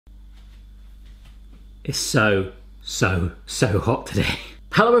It's so hot today.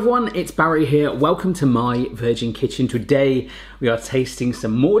 Hello everyone, it's Barry here. Welcome to my Virgin Kitchen. Today we are tasting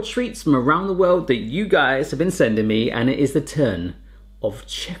some more treats from around the world that you guys have been sending me, and it is the turn of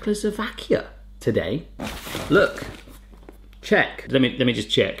Czechoslovakia today. Look, Czech. Let me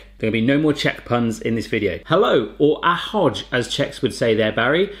just check. There'll be no more Czech puns in this video. Hello, or ahoj as Czechs would say there,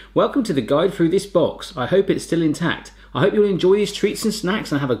 Barry. Welcome to the guide through this box. I hope it's still intact. I hope you'll enjoy these treats and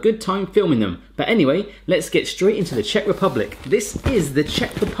snacks and have a good time filming them. But anyway, let's get straight into the Czech Republic. This is the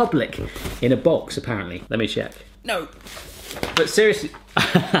Czech Republic in a box, apparently. Let me check. No. But seriously,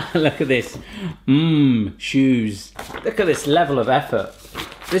 look at this. Shoes. Look at this level of effort.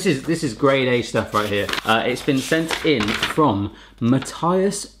 This is grade A stuff right here. It's been sent in from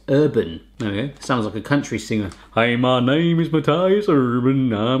Matthias Urban. There we go. Sounds like a country singer. Hi, my name is Matthias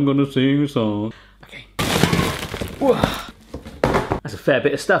Urban. I'm gonna sing a song. Okay. Whoa. That's a fair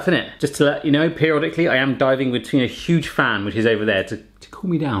bit of stuff, isn't it? Just to let you know, periodically I am diving between a huge fan, which is over there, to cool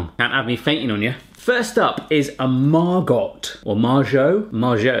me down. Can't have me fainting on you. First up is a Margot, or Margot.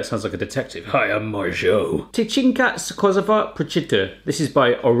 Margot, sounds like a detective. Hi, I'm Margot. Tychinka Skozowa Prochita. This is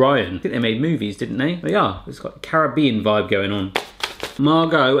by Orion. I think they made movies, didn't they? They are. It's got a Caribbean vibe going on.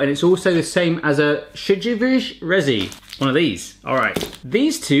 Margot, and it's also the same as a Shijivish Rezi. One of these. All right.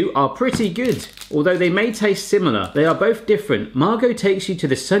 These two are pretty good, although they may taste similar. They are both different. Margot takes you to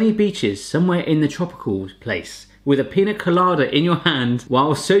the sunny beaches somewhere in the tropical place with a pina colada in your hand,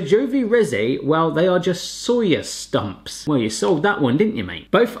 while Sojovi Reze, well, they are just soya stumps. Well, you sold that one, didn't you,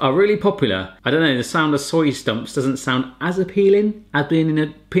 mate? Both are really popular. I don't know, the sound of soy stumps doesn't sound as appealing as being in a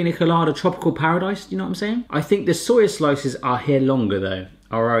pina colada tropical paradise, you know what I'm saying? I think the soya slices are here longer though.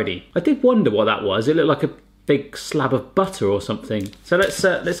 Alrighty. I did wonder what that was. It looked like a big slab of butter or something. So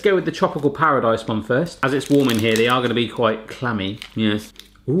let's go with the tropical paradise one first. As it's warm in here, they are going to be quite clammy. Yes.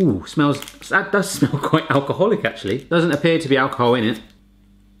 Ooh, that does smell quite alcoholic actually. Doesn't appear to be alcohol in it.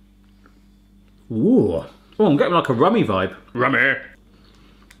 Ooh. Oh, I'm getting like a rummy vibe. Rummy.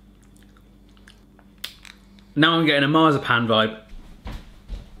 Now I'm getting a marzipan vibe.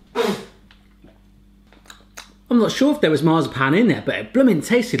 I'm not sure if there was marzipan in there, but it blooming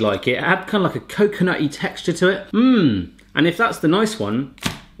tasted like it. It had kind of like a coconutty texture to it. And if that's the nice one,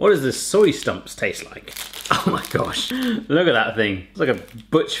 what does the soy stumps taste like? Oh my gosh, look at that thing. It's like a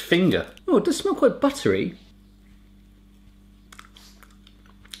butch finger. Oh, it does smell quite buttery.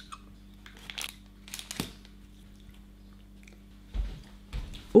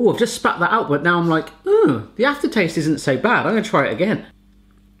 Oh, I've just spat that out, but now I'm like, oh, the aftertaste isn't so bad. I'm gonna try it again.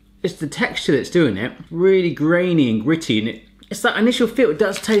 It's the texture that's doing it. Really grainy and gritty, and it's that initial feel. It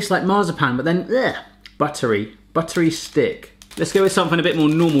does taste like marzipan, but then, buttery stick. Let's go with something a bit more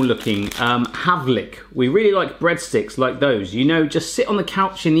normal looking. Havlik. We really like breadsticks like those. You know, just sit on the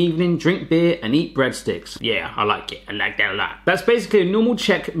couch in the evening, drink beer and eat breadsticks. Yeah, I like it. I like that a lot. That's basically a normal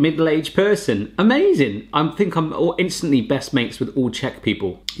Czech middle-aged person. Amazing. I think I'm instantly best mates with all Czech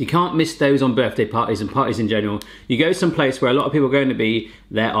people. You can't miss those on birthday parties and parties in general. You go someplace where a lot of people are going to be,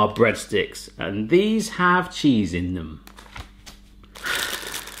 there are breadsticks. And these have cheese in them.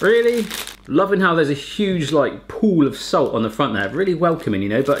 Really? Loving how there's a huge like pool of salt on the front there. Really welcoming, you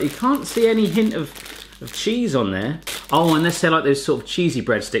know, but you can't see any hint of cheese on there. Oh, unless they're like those sort of cheesy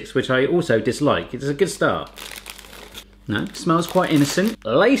breadsticks, which I also dislike. It's a good start. No, it smells quite innocent.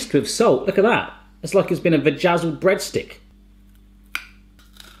 Laced with salt, look at that. It's like it's been a vajazzled breadstick.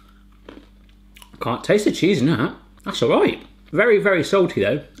 Can't taste the cheese in that. That's all right. Very, very salty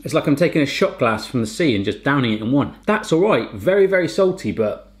though. It's like I'm taking a shot glass from the sea and just downing it in one. That's all right. Very, very salty,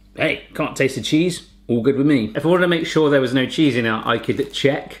 but hey, can't taste the cheese. All good with me. If I wanted to make sure there was no cheese in it, I could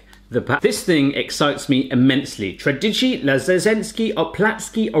check the pack. This thing excites me immensely. Tradici Lazezensky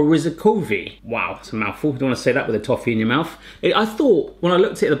Oplatski or Rizikovi. Wow, it's a mouthful. You don't want to say that with a toffee in your mouth. I thought, when I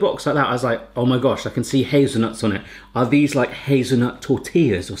looked at the box like that, I was like, oh my gosh, I can see hazelnuts on it. Are these like hazelnut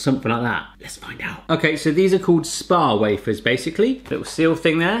tortillas or something like that? Let's find out. Okay, so these are called Spa wafers, basically. Little seal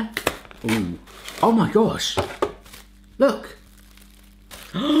thing there. Ooh. Oh my gosh. Look.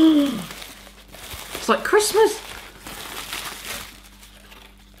 It's like Christmas.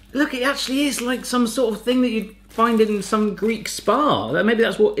 Look, it actually is like some sort of thing that you'd find in some Greek spa. Maybe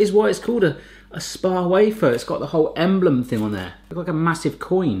that's why it's called a spa wafer. It's got the whole emblem thing on there. It's like a massive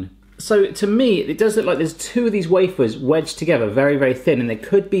coin. So to me, it does look like there's two of these wafers wedged together, very, very thin, and there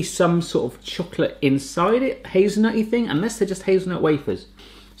could be some sort of chocolate inside it, hazelnutty thing, unless they're just hazelnut wafers.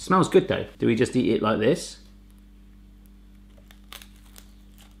 Smells good though. Do we just eat it like this?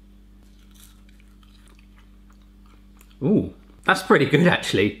 Ooh, that's pretty good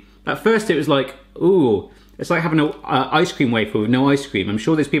actually. At first it was like, ooh, It's like having an ice cream wafer with no ice cream. I'm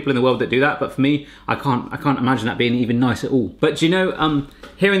sure there's people in the world that do that, but for me, I can't imagine that being even nice at all. But do you know,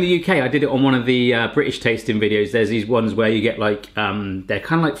 here in the UK, I did it on one of the British tasting videos. There's these ones where you get like, they're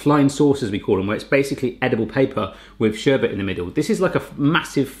kind of like flying saucers, we call them, where it's basically edible paper with sherbet in the middle. This is like a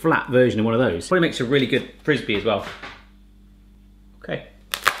massive flat version of one of those. Probably makes a really good frisbee as well. Okay.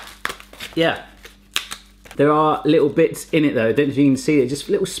 Yeah. There are little bits in it though. I don't know if you can see it, just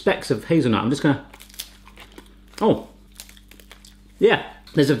little specks of hazelnut. I'm just gonna, oh, yeah.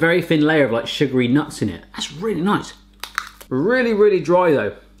 There's a very thin layer of like sugary nuts in it. That's really nice. Really, really dry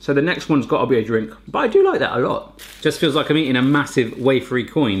though. So the next one's gotta be a drink. But I do like that a lot. Just feels like I'm eating a massive wafery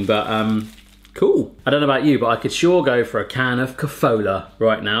coin, but cool. I don't know about you, but I could sure go for a can of Cofola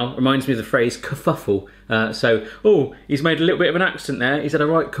right now. Reminds me of the phrase kerfuffle. Oh, he's made a little bit of an accent there. He said, all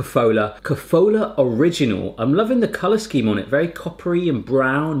right, Cofola. Cofola Original. I'm loving the colour scheme on it. Very coppery and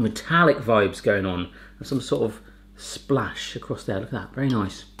brown, metallic vibes going on. And some sort of splash across there. Look at that, very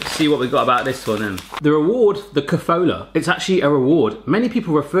nice. Let's see what we've got about this one then. The reward, the Cofola. It's actually a reward. Many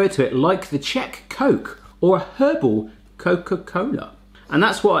people refer to it like the Czech Coke or a herbal Coca-Cola. And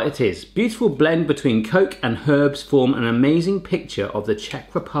that's what it is. Beautiful blend between Coke and herbs form an amazing picture of the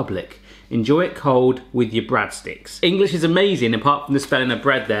Czech Republic. Enjoy it cold with your breadsticks. English is amazing, apart from the spelling of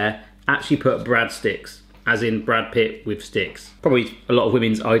bread there. Actually put breadsticks, as in Brad Pitt with sticks. Probably a lot of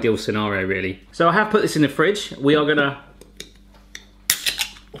women's ideal scenario, really. So I have put this in the fridge. We are gonna...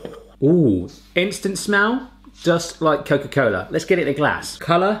 Ooh, instant smell, just like Coca-Cola. Let's get it in a glass.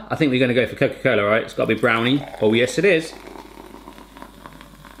 Colour, I think we're gonna go for Coca-Cola, right? It's gotta be brownie. Oh yes it is.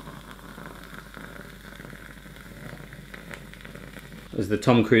 There's the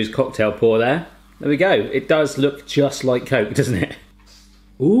Tom Cruise cocktail pour there. There we go. It does look just like Coke, doesn't it?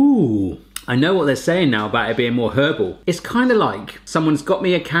 Ooh, I know what they're saying now about it being more herbal. It's kind of like someone's got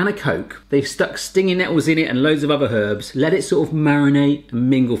me a can of Coke, they've stuck stinging nettles in it and loads of other herbs, let it sort of marinate and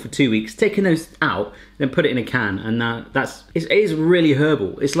mingle for 2 weeks, taking those out, then put it in a can, and it is really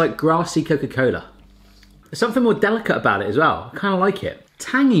herbal. It's like grassy Coca-Cola. There's something more delicate about it as well. I kind of like it.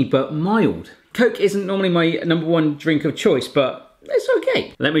 Tangy but mild. Coke isn't normally my #1 drink of choice, but it's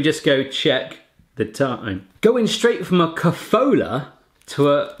okay. Let me just go check the time. Going straight from a Cofola to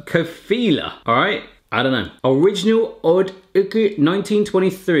a Kofila, all right? I don't know. Original Odd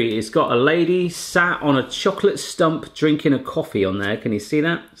 1923. It's got a lady sat on a chocolate stump drinking a coffee on there. Can you see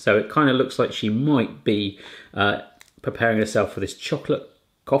that? So it kind of looks like she might be preparing herself for this chocolate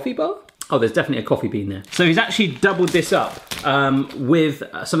coffee bar. Oh, there's definitely a coffee bean there. So he's actually doubled this up with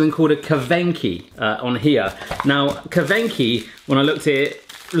something called a kavenki on here. Now, kavenki, when I looked at it,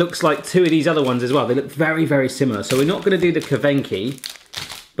 looks like 2 of these other ones as well. They look very, very similar. So we're not gonna do the kavenki,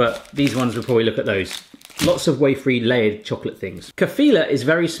 but these ones will probably look at those. Lots of wafery layered chocolate things. Kofila is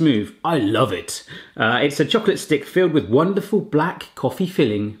very smooth. I love it. It's a chocolate stick filled with wonderful black coffee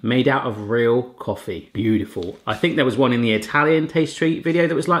filling made out of real coffee. Beautiful. I think there was one in the Italian taste treat video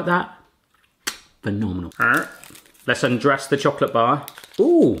that was like that. Phenomenal. Let's undress the chocolate bar.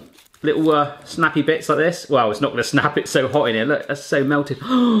 Ooh, little snappy bits like this. Well, it's not gonna snap, it's so hot in here. Look, that's so melted.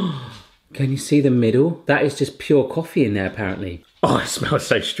 Can you see the middle? That is just pure coffee in there, apparently. Oh, it smells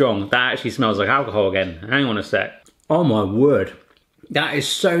so strong. That actually smells like alcohol again. Hang on a sec. Oh my word. That is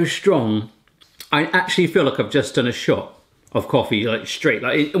so strong. I actually feel like I've just done a shot of coffee, like straight,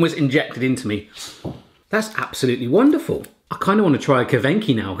 like it almost injected into me. That's absolutely wonderful. I kind of want to try a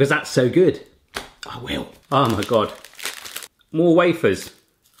kavenki now, because that's so good. I will. Oh my God. More wafers.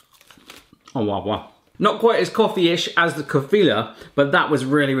 Oh wow, wow. Not quite as coffee-ish as the Kofila, but that was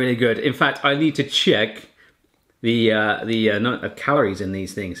really, really good. In fact, I need to check the calories in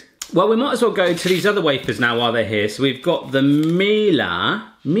these things. Well, we might as well go to these other wafers now while they're here. So we've got the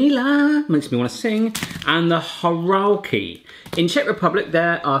Mila, makes me want to sing, and the Horálky. In Czech Republic,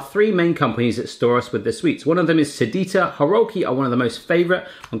 there are 3 main companies that store us with their sweets. One of them is Sedita. Horálky are one of the most favourite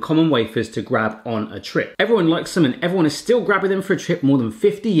and common wafers to grab on a trip. Everyone likes them and everyone is still grabbing them for a trip more than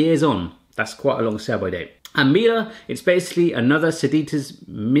 50 years on. That's quite a long sell-by date. And Mila, it's basically another Sedita's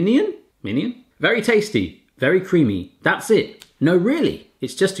minion? Very tasty, very creamy. That's it. No, really.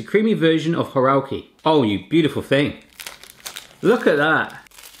 It's just a creamy version of Horálky. Oh, you beautiful thing. Look at that.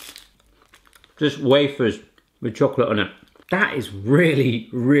 Just wafers with chocolate on it. That is really,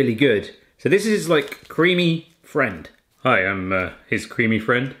 really good. So this is like creamy friend. Hi, I'm his creamy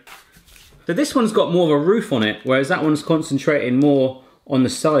friend. So this one's got more of a roof on it, whereas that one's concentrating more on the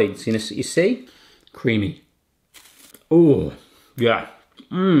sides. You know, you see? Creamy. Oh, yeah.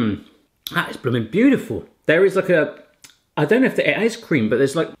 That is blooming beautiful. There is like a, I don't know if it is cream, but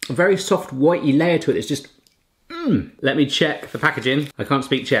there's like a very soft whitey layer to it. It's just, Let me check the packaging. I can't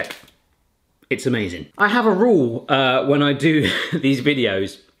speak Czech. It's amazing. I have a rule when I do these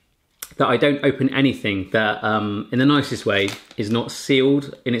videos that I don't open anything that, in the nicest way, is not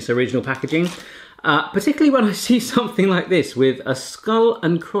sealed in its original packaging. Particularly when I see something like this with a skull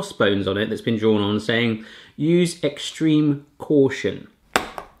and crossbones on it that's been drawn on saying, use extreme caution.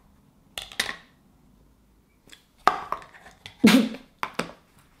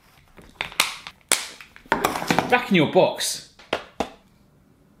 Back in your box.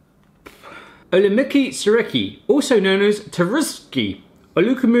 Olumiki Sureki, also known as Taruski,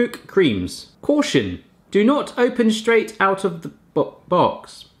 Olukumuk creams. Caution, do not open straight out of the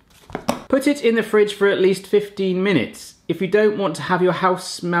box. Put it in the fridge for at least 15 minutes if you don't want to have your house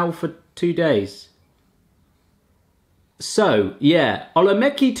smell for 2 days. So, yeah,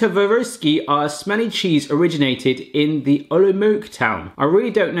 Olumiki Tversky are a smelly cheese originated in the Olomouc town. I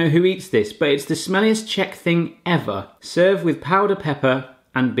really don't know who eats this, but it's the smelliest Czech thing ever. Serve with powder pepper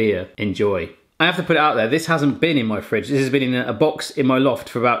and beer. Enjoy. I have to put it out there, this hasn't been in my fridge. This has been in a box in my loft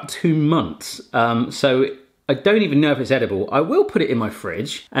for about 2 months. So I don't even know if it's edible. I will put it in my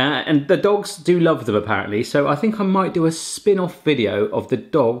fridge. And the dogs do love them apparently. So I think I might do a spin-off video of the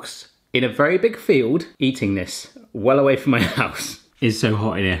dogs in a very big field eating this, well away from my house. It's so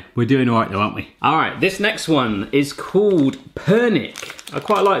hot in here. We're doing all right though, aren't we? All right, this next one is called Pernik. I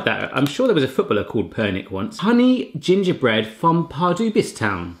quite like that. I'm sure there was a footballer called Pernik once. Honey gingerbread from Pardubis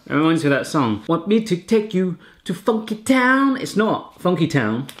Town. It reminds me of that song. Want me to take you to Funky Town? It's not Funky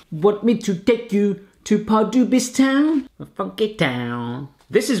Town. Want me to take you to Pardubis Town? Funky Town.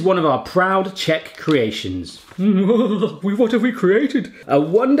 This is one of our proud Czech creations. What have we created? A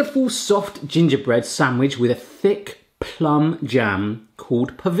wonderful soft gingerbread sandwich with a thick plum jam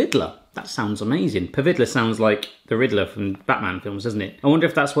called pavidla. That sounds amazing. Pavidla sounds like the Riddler from Batman films, doesn't it? I wonder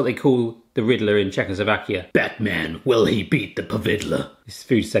if that's what they call the Riddler in Czechoslovakia. Batman, will he beat the pavidla? This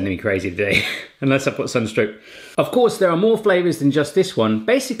food's sending me crazy today, unless I've got sunstroke. Of course, there are more flavours than just this one.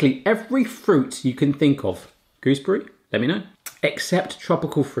 Basically, every fruit you can think of. Gooseberry? Let me know. Except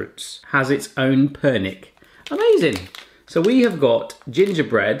tropical fruits, has its own pernik. Amazing. So we have got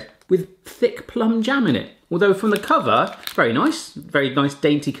gingerbread with thick plum jam in it. Although from the cover, very nice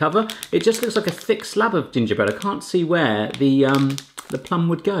dainty cover. It just looks like a thick slab of gingerbread. I can't see where the plum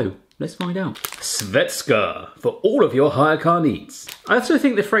would go. Let's find out. Svetska, for all of your hire car needs. I also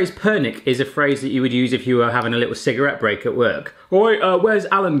think the phrase pernik is a phrase that you would use if you were having a little cigarette break at work. Oi, where's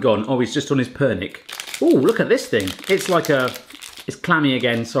Alan gone? Oh, he's just on his pernik. Oh, look at this thing. It's like it's clammy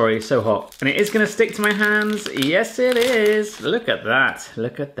again, sorry, it's so hot. And it is gonna stick to my hands. Yes, it is. Look at that,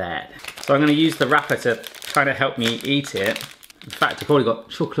 look at that. So I'm gonna use the wrapper to kind of help me eat it. In fact, I've probably got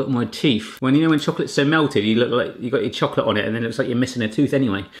chocolate on my teeth. When you know when chocolate's so melted, you look like you got your chocolate on it and then it looks like you're missing a tooth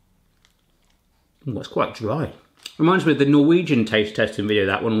anyway. Ooh, that's quite dry. Reminds me of the Norwegian taste testing video,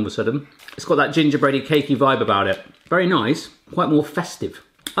 that one all of a sudden. It's got that gingerbready cakey vibe about it. Very nice, quite more festive.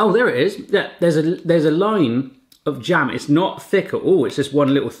 Oh, there it is. Yeah, there's a line of jam. It's not thick at all. It's just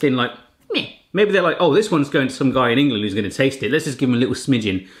one little thin, like, meh. Maybe they're like, oh, this one's going to some guy in England who's going to taste it. Let's just give him a little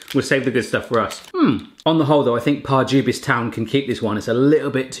smidgen. We'll save the good stuff for us. On the whole, though, I think Pardubis Town can keep this one. It's a little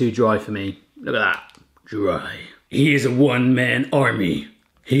bit too dry for me. Look at that. Dry. He is a one-man army.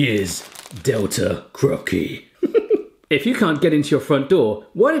 He is Delta Krupke. If you can't get into your front door,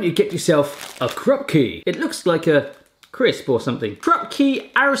 why don't you get yourself a Krupke? It looks like a crisp or something.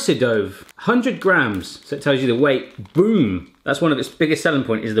 Krupke Arsidov, 100 grams. So it tells you the weight. Boom. That's one of its biggest selling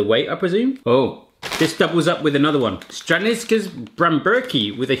point, is the weight, I presume. Oh, this doubles up with another one. Stranitskas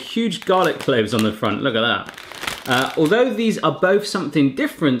Bramberky with a huge garlic cloves on the front. Look at that. Although these are both something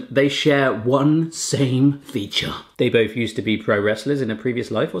different, they share one same feature. They both used to be pro wrestlers in a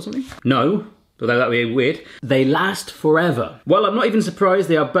previous life or something? No. Although that would be weird. They last forever. Well, I'm not even surprised.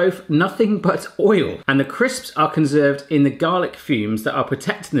 They are both nothing but oil. And the crisps are conserved in the garlic fumes that are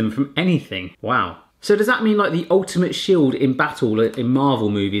protecting them from anything. Wow. So does that mean like the ultimate shield in battle in Marvel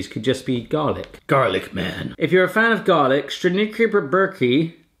movies could just be garlic? Garlic man. If you're a fan of garlic,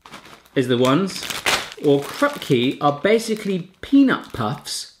 Stranicky is the ones. Or Krupke are basically peanut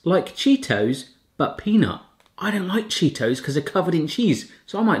puffs, like Cheetos, but peanut. I don't like Cheetos because they're covered in cheese,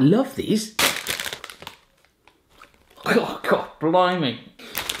 so I might love these. Oh, God, blimey.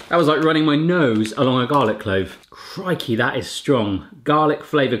 That was like running my nose along a garlic clove. Crikey, that is strong. Garlic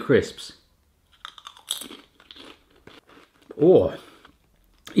flavour crisps. Oh.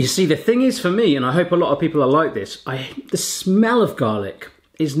 You see, the thing is for me, and I hope a lot of people are like this, the smell of garlic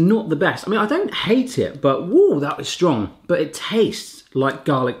is not the best. I mean, I don't hate it, but whoa, that was strong. But it tastes like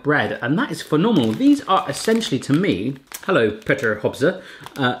garlic bread, and that is phenomenal. These are essentially, to me, hello, Peter Hobser,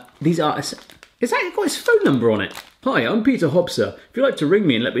 these are It's actually got his phone number on it. Hi, I'm Peter Hobser. If you'd like to ring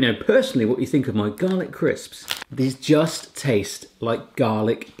me and let me know personally what you think of my garlic crisps. These just taste like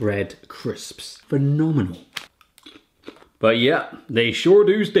garlic bread crisps. Phenomenal. But yeah, they sure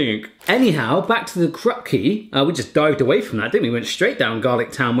do stink. Anyhow, back to the Krupke. We just dived away from that, didn't we? We went straight down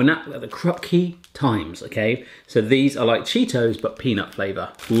Garlic Town. We're now at the Krupke Times, okay? So these are like Cheetos, but peanut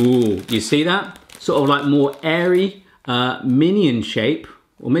flavour. Ooh, you see that? Sort of like more airy, minion shape,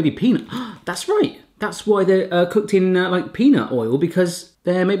 or maybe peanut. That's right. That's why they're cooked in like peanut oil, because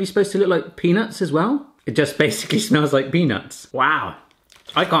they're maybe supposed to look like peanuts as well. It just basically smells like peanuts. Wow.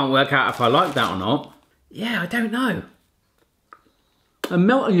 I can't work out if I like that or not. Yeah, I don't know. A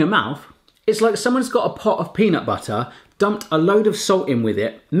melt in your mouth. It's like someone's got a pot of peanut butter, dumped a load of salt in with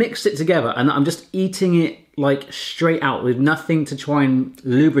it, mixed it together, and I'm just eating it like straight out with nothing to try and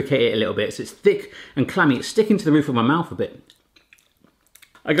lubricate it a little bit. So it's thick and clammy. It's sticking to the roof of my mouth a bit.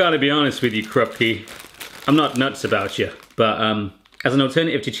 I gotta be honest with you, Krupke. I'm not nuts about you, but as an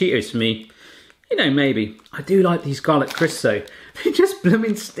alternative to Cheetos for me, you know, maybe. I do like these garlic crisps though. They just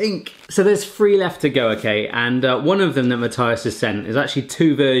blooming stink. So there's 3 left to go, okay? And one of them that Matthias has sent is actually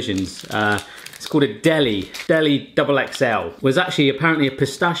 2 versions. It's called a Deli Double XL. Was actually apparently a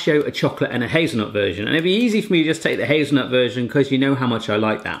pistachio, a chocolate, and a hazelnut version. And it'd be easy for me to just take the hazelnut version because you know how much I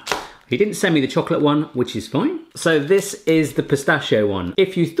like that. He didn't send me the chocolate one, which is fine. So this is the pistachio one.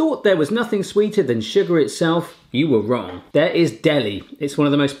 If you thought there was nothing sweeter than sugar itself, you were wrong. There is Deli. It's one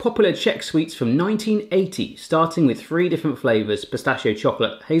of the most popular Czech sweets from 1980, starting with 3 different flavours, pistachio,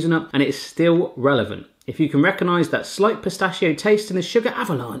 chocolate, hazelnut, and it is still relevant. If you can recognise that slight pistachio taste in the sugar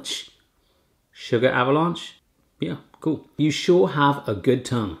avalanche. Sugar avalanche? Yeah, cool. You sure have a good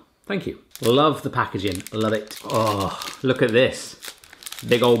tongue. Thank you. Love the packaging, love it. Oh, look at this.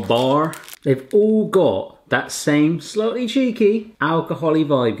 Big old bar. They've all got that same slightly cheeky alcohol-y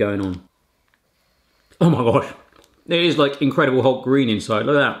vibe going on. Oh my gosh. It is like Incredible Hulk green inside.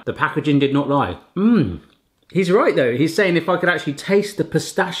 Look at that. The packaging did not lie. He's right though. He's saying if I could actually taste the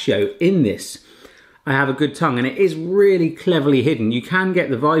pistachio in this, I have a good tongue. And it is really cleverly hidden. You can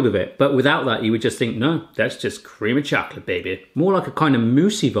get the vibe of it. But without that, you would just think, no, that's just cream of chocolate, baby. More like a kind of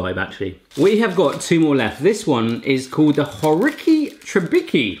moussey vibe, actually. We have got 2 more left. This one is called the Horiki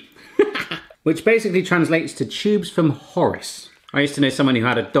Trebiki, which basically translates to tubes from Horace. I used to know someone who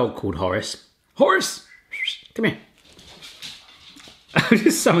had a dog called Horace. Horace, come here. I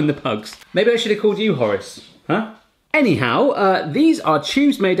just summoned the pugs. Maybe I should have called you Horace, huh? Anyhow, these are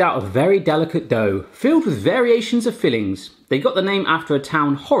tubes made out of very delicate dough, filled with variations of fillings. They got the name after a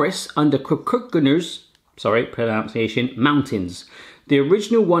town Horace under Krukner's, sorry, pronunciation, mountains. The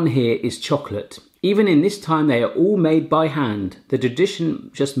original one here is chocolate. Even in this time, they are all made by hand. The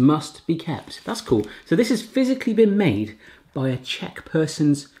tradition just must be kept. That's cool. So this has physically been made by a Czech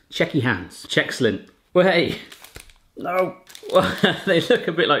person's Czechy hands. Czechslant. Well, hey. No. Well, they look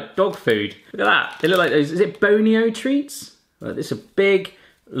a bit like dog food. Look at that. They look like those, is it Bonio treats? Well, it's a big,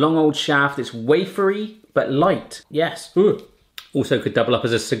 long old shaft. It's wafery, but light. Yes. Ooh. Also could double up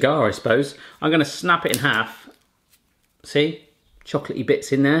as a cigar, I suppose. I'm going to snap it in half. See? Chocolatey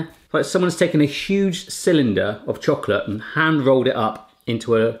bits in there. Like someone's taken a huge cylinder of chocolate and hand rolled it up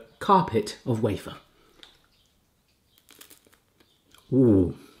into a carpet of wafer.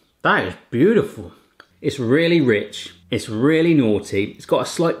 Ooh, that is beautiful. It's really rich. It's really naughty. It's got a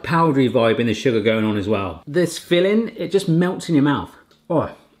slight powdery vibe in the sugar going on as well. This filling, it just melts in your mouth.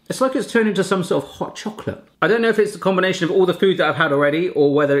 Oh, it's like it's turned into some sort of hot chocolate. I don't know if it's the combination of all the food that I've had already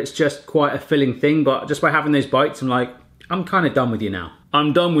or whether it's just quite a filling thing, but just by having those bites, I'm like, I'm kind of done with you now.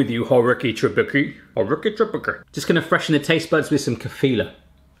 I'm done with you, Horiki Trebiki. Horiki Trebiki. Just going to freshen the taste buds with some kefila.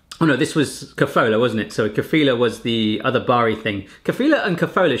 Oh no, this was Cafola, wasn't it? So Kefila was the other Bari thing. Kefila and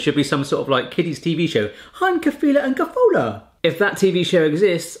Cafola should be some sort of like kiddies TV show. I'm Kefila and Cafola. If that TV show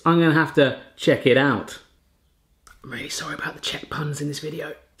exists, I'm going to have to check it out. I'm really sorry about the Czech puns in this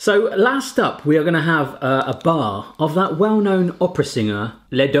video. So last up, we are going to have a bar of that well-known opera singer,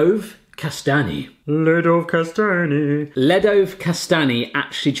 Ledov Kastani. Ledov Kastani. Ledov Kastani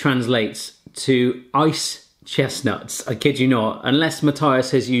actually translates to ice chestnuts. I kid you not, unless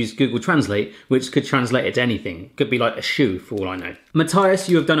Matthias has used Google Translate, which could translate it to anything. Could be like a shoe for all I know. Matthias,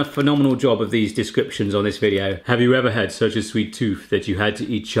 you have done a phenomenal job of these descriptions on this video. Have you ever had such a sweet tooth that you had to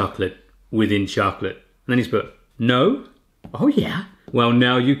eat chocolate within chocolate? And then he's put, no? Oh yeah? Well,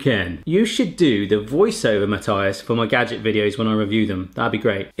 now you can. You should do the voiceover, Matthias, for my gadget videos when I review them. That'd be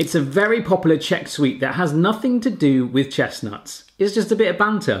great. It's a very popular Czech sweet that has nothing to do with chestnuts. It's just a bit of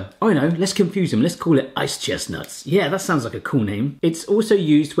banter. I know, let's confuse them. Let's call it iced chestnuts. Yeah, that sounds like a cool name. It's also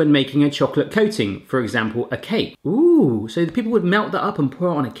used when making a chocolate coating, for example, a cake. Ooh, so the people would melt that up and pour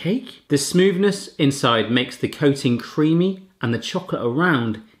it on a cake? The smoothness inside makes the coating creamy, and the chocolate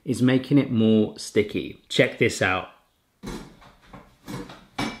around is making it more sticky. Check this out.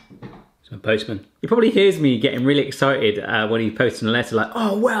 It's my postman. He probably hears me getting really excited when he's posting a letter like,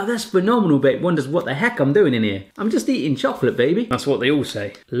 oh wow, that's phenomenal, but wonders what the heck I'm doing in here. I'm just eating chocolate, baby. That's what they all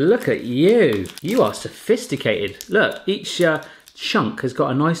say. Look at you. You are sophisticated. Look, each chunk has got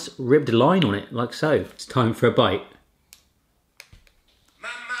a nice ribbed line on it, like so. It's time for a bite. My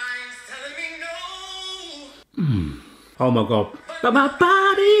mind's telling me no. Oh my God. But my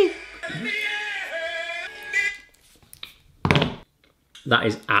body. That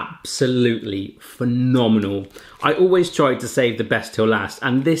is absolutely phenomenal. I always try to save the best till last,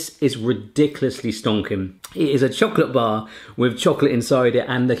 and this is ridiculously stonking. It is a chocolate bar with chocolate inside it,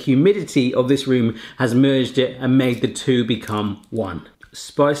 and the humidity of this room has merged it and made the two become one.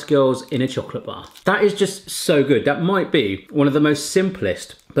 Spice Girls in a chocolate bar. That is just so good. That might be one of the most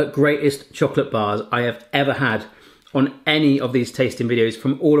simplest but greatest chocolate bars I have ever had on any of these tasting videos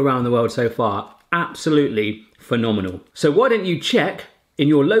from all around the world so far. Absolutely phenomenal. So why don't you check in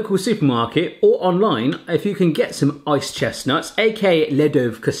your local supermarket or online if you can get some iced chestnuts, aka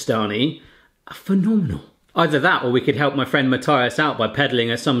ledov kastani. Phenomenal. Either that, or we could help my friend Matthias out by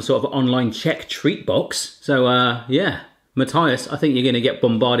peddling some sort of online Czech treat box. So yeah, Matthias, I think you're going to get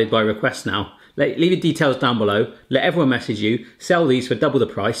bombarded by requests now. Leave your details down below, let everyone message you, sell these for double the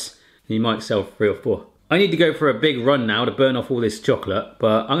price, and you might sell 3 or 4. I need to go for a big run now to burn off all this chocolate,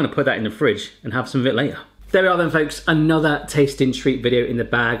 but I'm going to put that in the fridge and have some of it later. There we are then, folks, another tasting treat video in the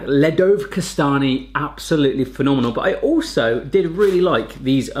bag. Ledov kastani, absolutely phenomenal. But I also did really like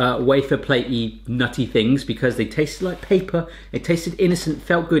these wafer platey nutty things because they tasted like paper, they tasted innocent,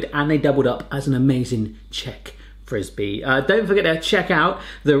 felt good, and they doubled up as an amazing Czech Frisbee. Don't forget to check out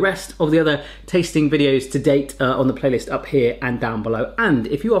the rest of the other tasting videos to date on the playlist up here and down below. And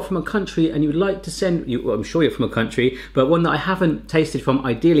if you are from a country and you'd like to send, well, I'm sure you're from a country, but one that I haven't tasted from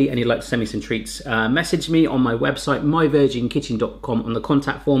ideally, and you'd like to send me some treats, message me on my website, myvirginkitchen.com, on the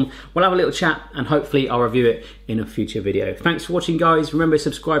contact form. We'll have a little chat and hopefully I'll review it in a future video. Thanks for watching, guys. Remember to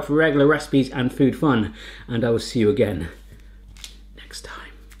subscribe for regular recipes and food fun, and I will see you again